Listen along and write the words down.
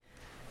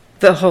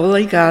The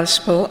Holy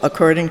Gospel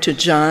according to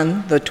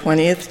John, the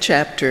 20th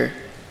chapter.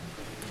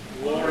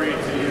 Glory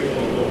to you,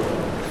 O Lord.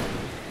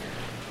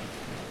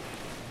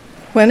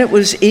 When it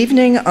was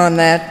evening on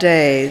that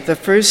day, the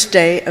first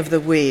day of the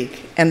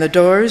week, and the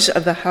doors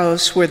of the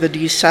house where the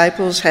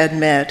disciples had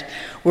met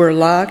were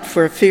locked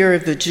for fear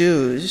of the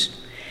Jews,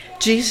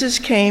 Jesus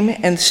came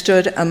and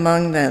stood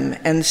among them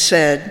and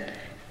said,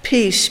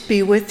 "Peace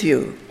be with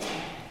you."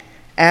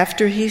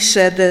 After he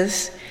said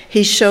this,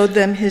 he showed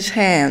them his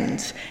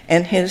hands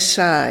and his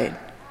side.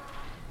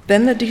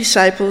 Then the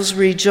disciples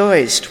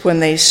rejoiced when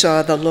they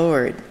saw the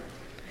Lord.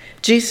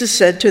 Jesus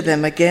said to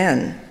them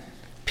again,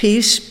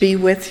 "Peace be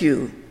with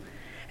you.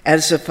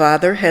 As the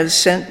Father has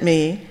sent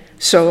me,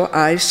 so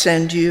I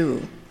send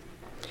you."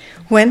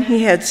 When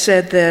he had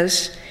said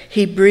this,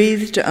 he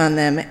breathed on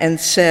them and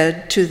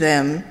said to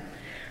them,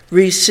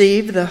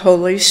 "Receive the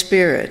Holy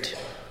Spirit.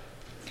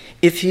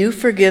 If you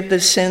forgive the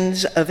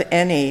sins of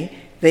any,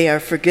 they are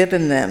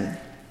forgiven them.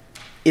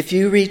 If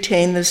you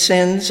retain the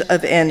sins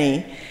of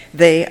any,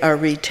 they are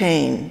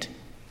retained."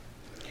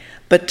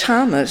 But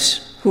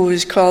Thomas, who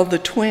is called the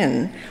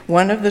twin,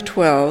 one of the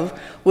 12,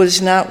 was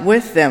not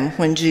with them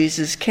when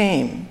Jesus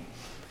came.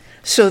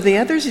 So the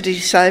other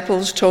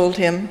disciples told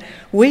him,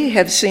 "We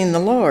have seen the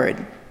Lord."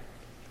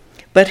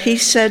 But he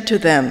said to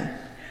them,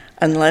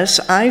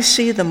 "Unless I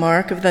see the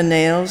mark of the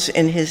nails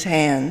in his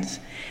hands,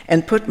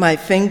 and put my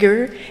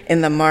finger in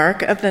the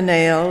mark of the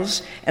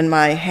nails, and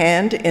my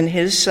hand in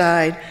his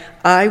side,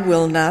 I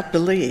will not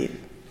believe."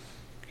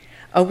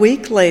 A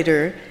week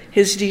later,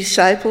 his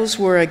disciples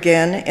were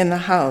again in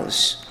the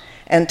house,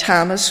 and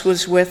Thomas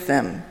was with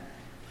them.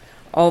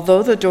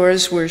 Although the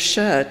doors were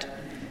shut,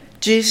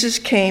 Jesus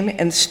came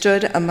and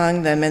stood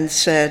among them and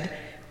said,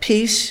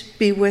 "Peace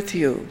be with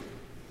you."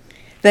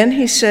 Then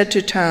he said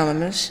to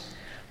Thomas,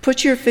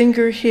 "Put your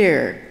finger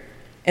here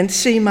and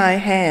see my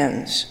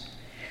hands.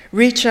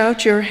 Reach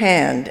out your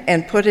hand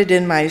and put it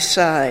in my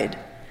side.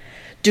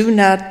 Do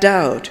not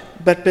doubt,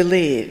 but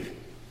believe."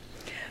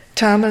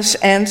 Thomas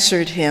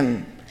answered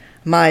him,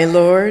 "My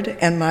Lord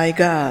and my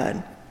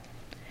God."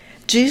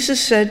 Jesus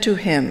said to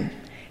him,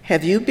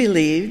 "Have you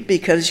believed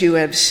because you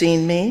have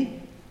seen me?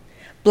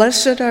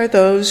 Blessed are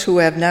those who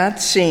have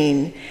not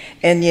seen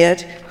and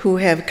yet who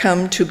have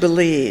come to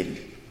believe."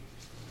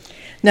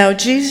 Now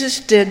Jesus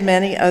did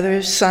many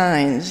other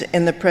signs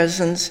in the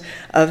presence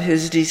of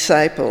his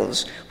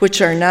disciples, which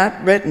are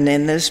not written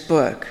in this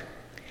book.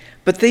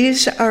 But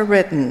these are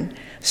written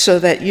so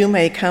that you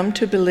may come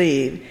to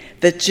believe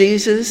that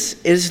Jesus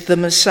is the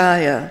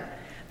Messiah,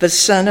 the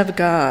Son of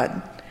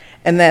God,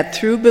 and that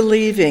through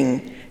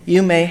believing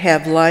you may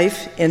have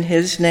life in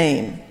his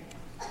name.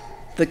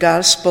 The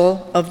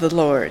Gospel of the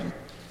Lord.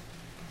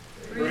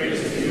 Praise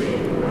to you,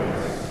 O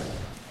Christ.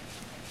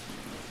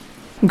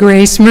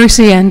 Grace,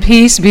 mercy, and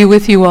peace be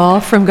with you all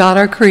from God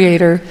our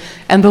Creator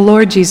and the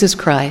Lord Jesus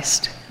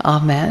Christ.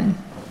 Amen.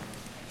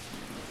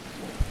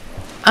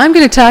 I'm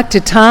going to talk to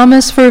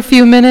Thomas for a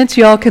few minutes.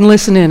 Y'all can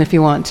listen in if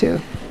you want to.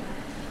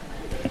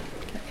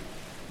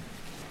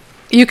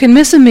 You can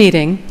miss a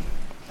meeting,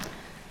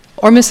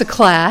 or miss a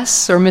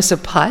class, or miss a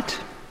putt.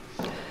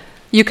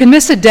 You can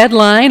miss a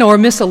deadline, or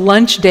miss a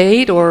lunch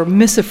date, or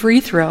miss a free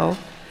throw.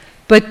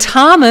 But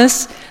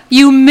Thomas,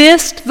 you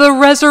missed the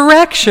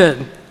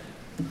resurrection.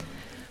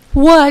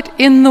 What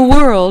in the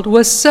world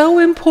was so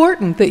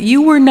important that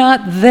you were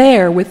not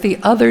there with the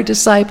other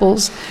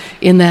disciples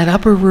in that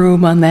upper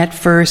room on that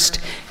first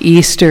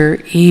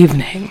Easter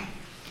evening?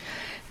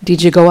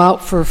 Did you go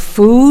out for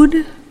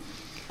food?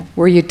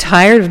 Were you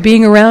tired of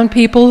being around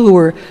people who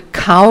were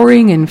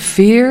cowering in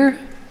fear?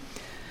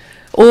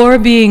 Or,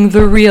 being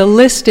the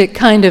realistic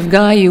kind of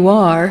guy you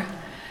are,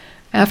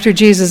 after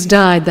Jesus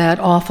died that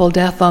awful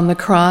death on the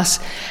cross,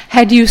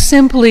 had you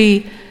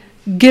simply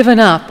given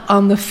up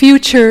on the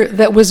future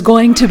that was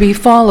going to be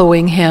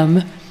following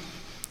him,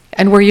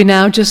 and were you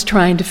now just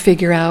trying to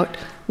figure out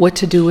what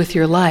to do with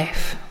your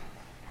life?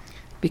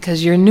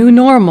 Because your new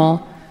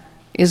normal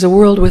is a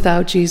world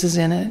without Jesus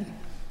in it.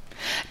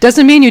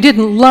 Doesn't mean you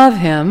didn't love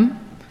him.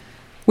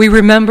 We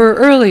remember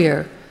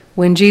earlier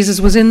when Jesus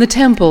was in the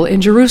temple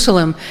in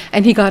Jerusalem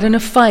and he got in a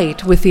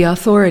fight with the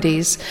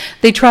authorities.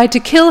 They tried to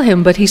kill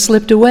him, but he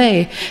slipped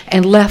away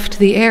and left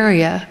the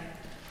area.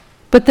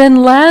 But then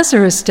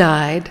Lazarus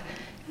died,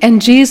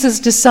 and Jesus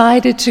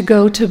decided to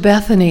go to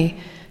Bethany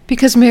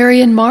because Mary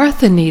and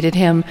Martha needed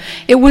him.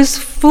 It was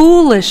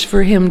foolish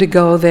for him to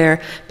go there.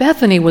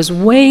 Bethany was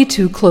way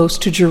too close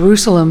to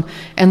Jerusalem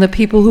and the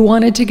people who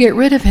wanted to get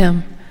rid of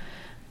him.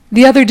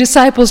 The other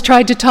disciples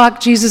tried to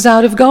talk Jesus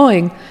out of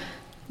going,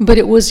 but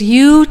it was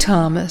you,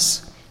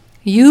 Thomas,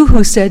 you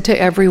who said to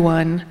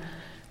everyone,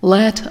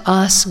 "Let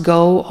us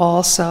go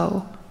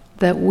also,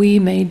 that we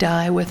may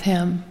die with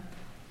him."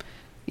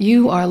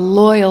 You are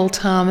loyal,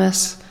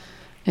 Thomas,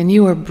 and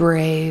you are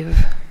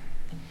brave.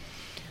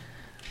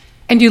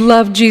 And you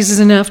loved Jesus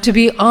enough to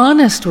be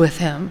honest with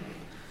him.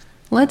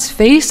 Let's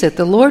face it,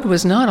 the Lord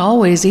was not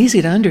always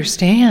easy to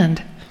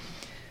understand.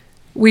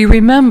 We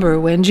remember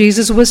when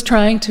Jesus was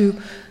trying to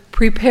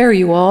prepare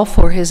you all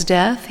for his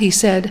death, he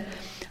said,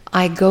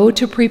 I go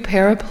to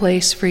prepare a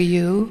place for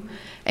you,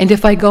 and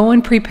if I go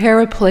and prepare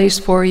a place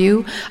for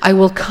you, I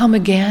will come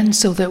again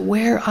so that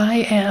where I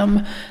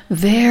am,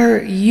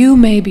 there you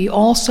may be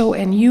also,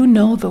 and you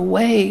know the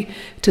way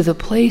to the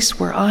place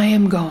where I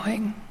am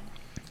going."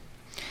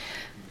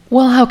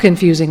 Well, how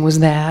confusing was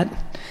that?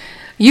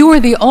 You were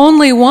the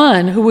only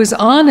one who was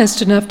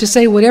honest enough to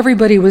say what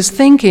everybody was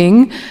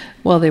thinking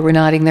while they were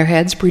nodding their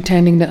heads,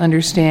 pretending to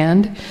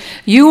understand.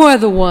 You are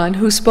the one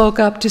who spoke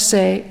up to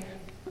say,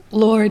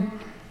 "Lord,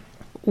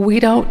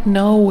 we don't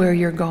know where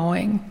you're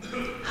going.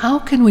 How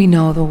can we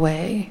know the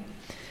way?"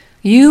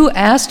 You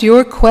asked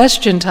your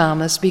question,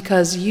 Thomas,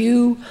 because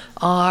you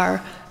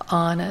are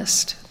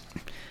honest.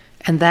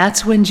 And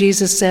that's when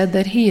Jesus said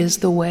that he is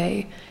the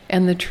way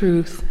and the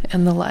truth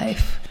and the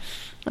life.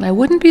 And I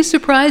wouldn't be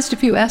surprised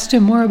if you asked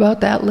him more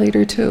about that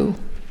later too.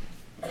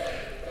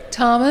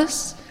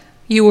 Thomas,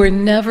 you were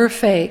never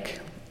fake.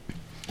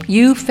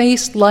 You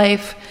faced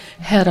life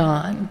head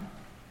on.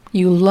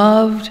 You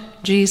loved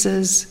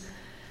Jesus,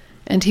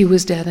 and he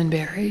was dead and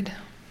buried.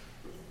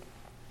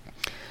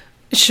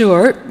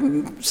 Sure,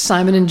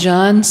 Simon and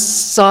John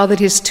saw that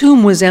his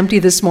tomb was empty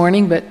this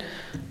morning, but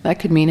that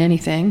could mean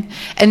anything.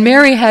 And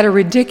Mary had a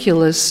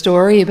ridiculous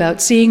story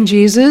about seeing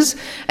Jesus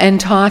and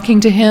talking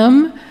to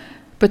him,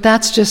 but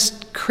that's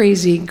just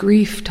crazy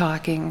grief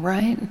talking,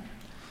 right?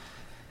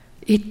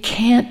 It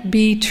can't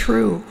be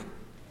true.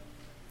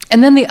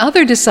 And then the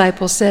other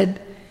disciple said,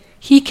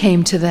 he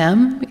came to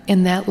them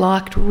in that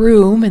locked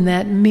room, in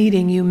that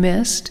meeting you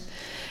missed,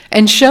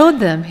 and showed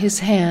them his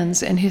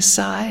hands and his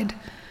side,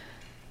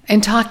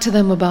 and talked to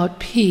them about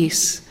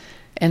peace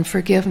and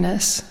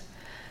forgiveness.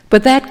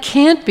 But that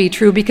can't be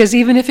true, because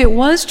even if it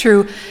was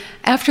true,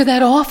 after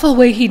that awful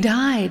way he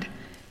died,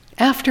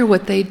 after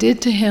what they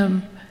did to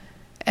him,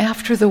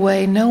 after the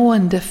way no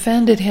one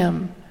defended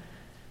him,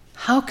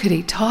 how could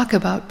he talk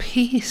about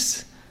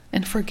peace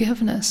and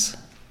forgiveness?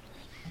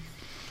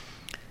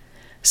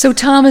 So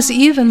Thomas,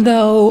 even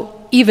though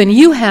even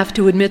you have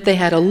to admit they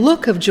had a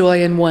look of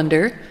joy and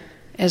wonder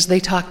as they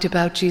talked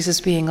about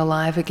Jesus being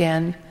alive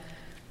again,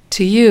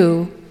 to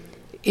you,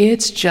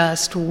 it's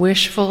just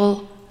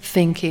wishful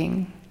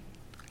thinking.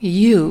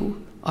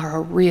 You are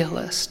a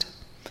realist.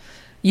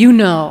 You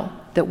know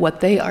that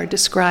what they are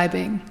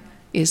describing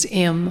is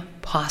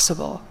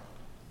impossible.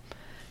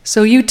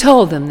 So you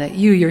told them that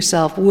you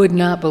yourself would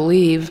not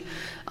believe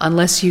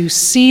unless you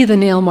see the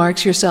nail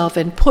marks yourself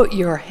and put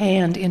your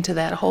hand into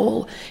that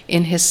hole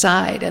in his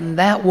side, and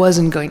that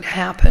wasn't going to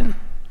happen.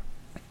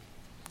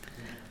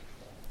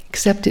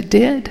 Except it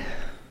did.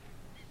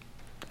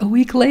 A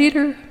week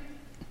later,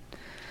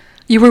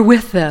 you were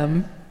with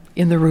them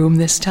in the room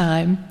this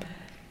time,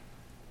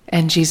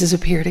 and Jesus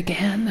appeared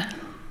again.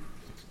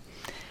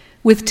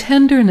 With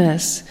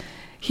tenderness,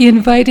 he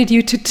invited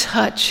you to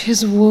touch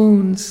his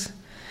wounds.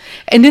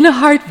 And in a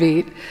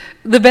heartbeat,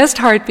 the best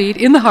heartbeat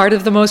in the heart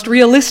of the most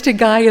realistic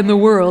guy in the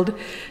world,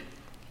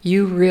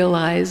 you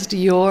realized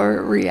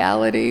your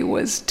reality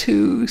was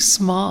too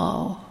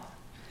small.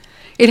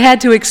 It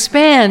had to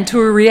expand to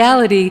a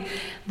reality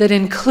that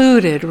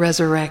included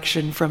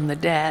resurrection from the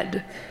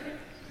dead.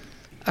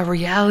 A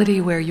reality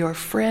where your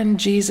friend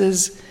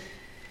Jesus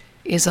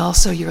is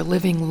also your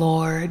living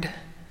Lord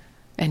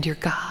and your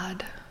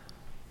God.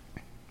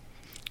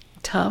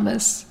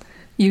 Thomas,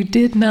 you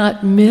did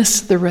not miss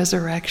the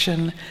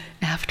resurrection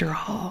after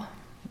all.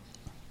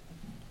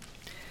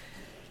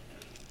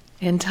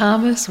 And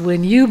Thomas,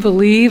 when you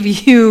believe,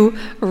 you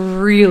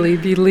really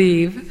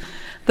believe.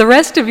 The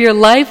rest of your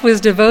life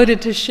was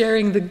devoted to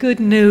sharing the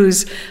good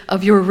news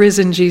of your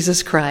risen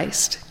Jesus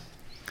Christ.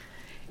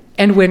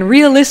 And when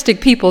realistic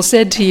people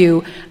said to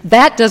you,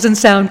 "That doesn't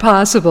sound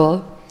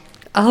possible,"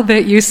 I'll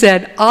bet you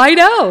said, "I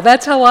know,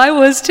 that's how I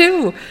was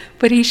too.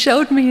 But he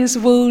showed me his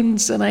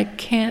wounds, and I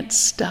can't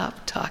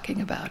stop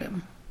talking about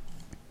him."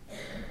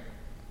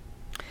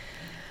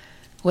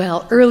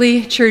 Well,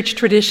 early church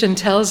tradition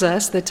tells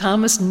us that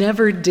Thomas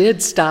never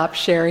did stop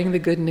sharing the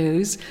good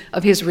news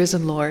of his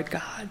risen Lord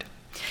God.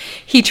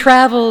 He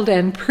traveled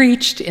and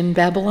preached in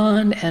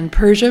Babylon and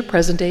Persia,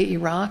 present-day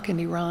Iraq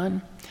and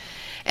Iran.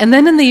 And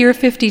then in the year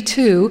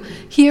 52,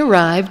 he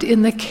arrived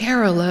in the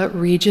Kerala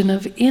region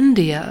of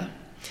India,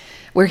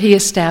 where he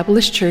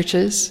established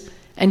churches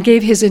and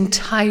gave his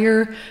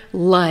entire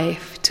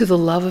life to the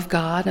love of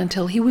God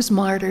until he was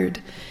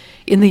martyred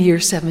in the year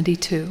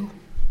 72.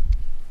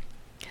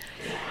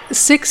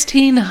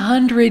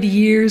 1,600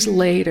 years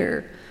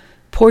later,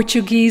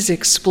 Portuguese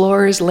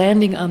explorers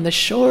landing on the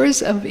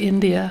shores of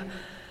India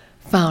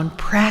found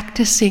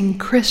practicing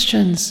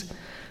Christians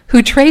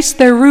who traced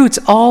their roots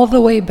all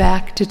the way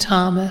back to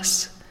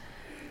Thomas.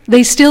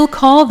 They still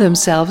call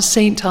themselves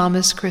St.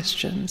 Thomas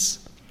Christians.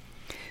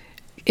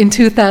 In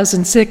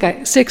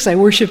 2006, I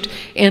worshiped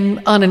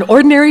on an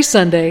ordinary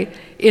Sunday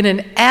in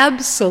an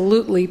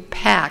absolutely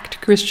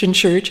packed Christian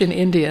church in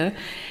India.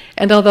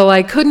 And although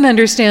I couldn't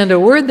understand a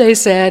word they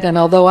said, and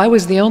although I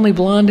was the only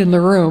blonde in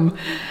the room,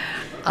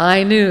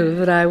 I knew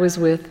that I was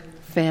with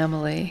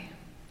family,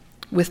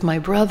 with my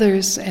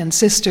brothers and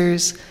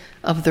sisters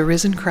of the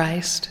risen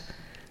Christ,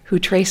 who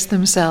trace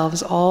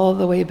themselves all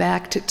the way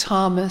back to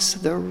Thomas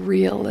the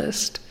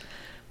realist,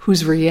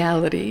 whose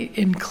reality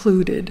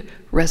included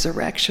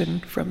resurrection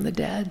from the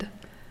dead,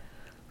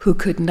 who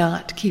could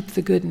not keep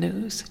the good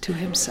news to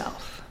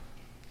himself.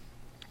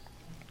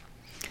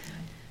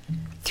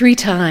 3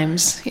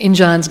 times in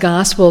John's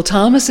Gospel,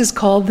 Thomas is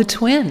called the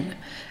twin,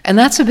 and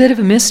that's a bit of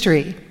a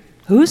mystery.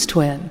 Whose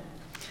twin?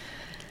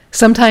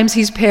 Sometimes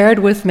he's paired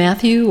with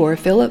Matthew or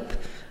Philip.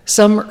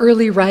 Some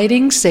early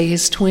writings say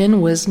his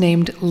twin was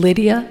named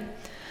Lydia.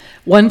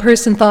 One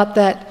person thought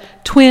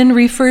that twin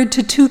referred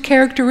to 2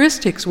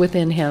 characteristics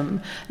within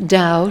him,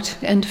 doubt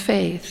and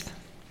faith.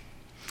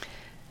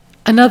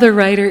 Another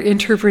writer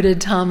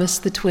interpreted Thomas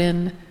the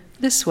twin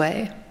this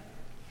way: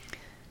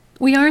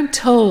 we aren't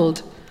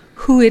told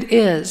who it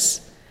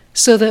is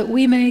so that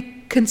we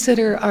may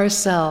consider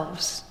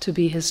ourselves to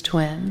be his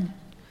twin.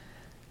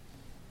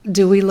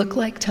 Do we look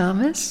like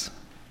Thomas?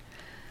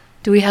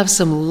 Do we have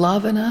some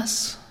love in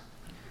us?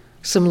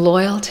 Some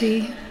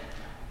loyalty?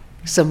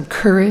 Some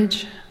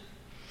courage?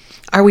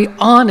 Are we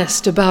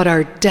honest about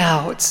our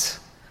doubts?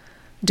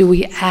 Do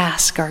we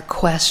ask our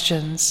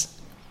questions?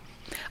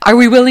 Are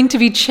we willing to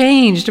be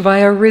changed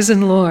by our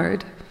risen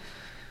Lord?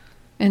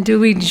 And do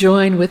we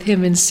join with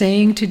him in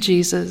saying to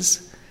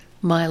Jesus,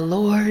 "My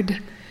Lord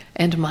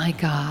and my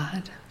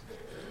God"?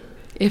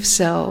 If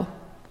so,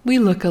 we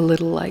look a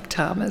little like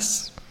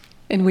Thomas,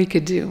 and we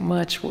could do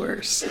much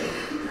worse.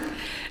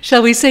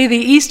 Shall we say the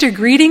Easter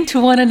greeting to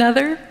one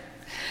another?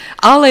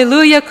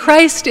 Alleluia,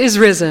 Christ is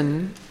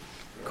risen.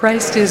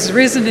 Christ is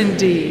risen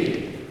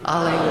indeed.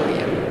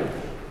 Alleluia.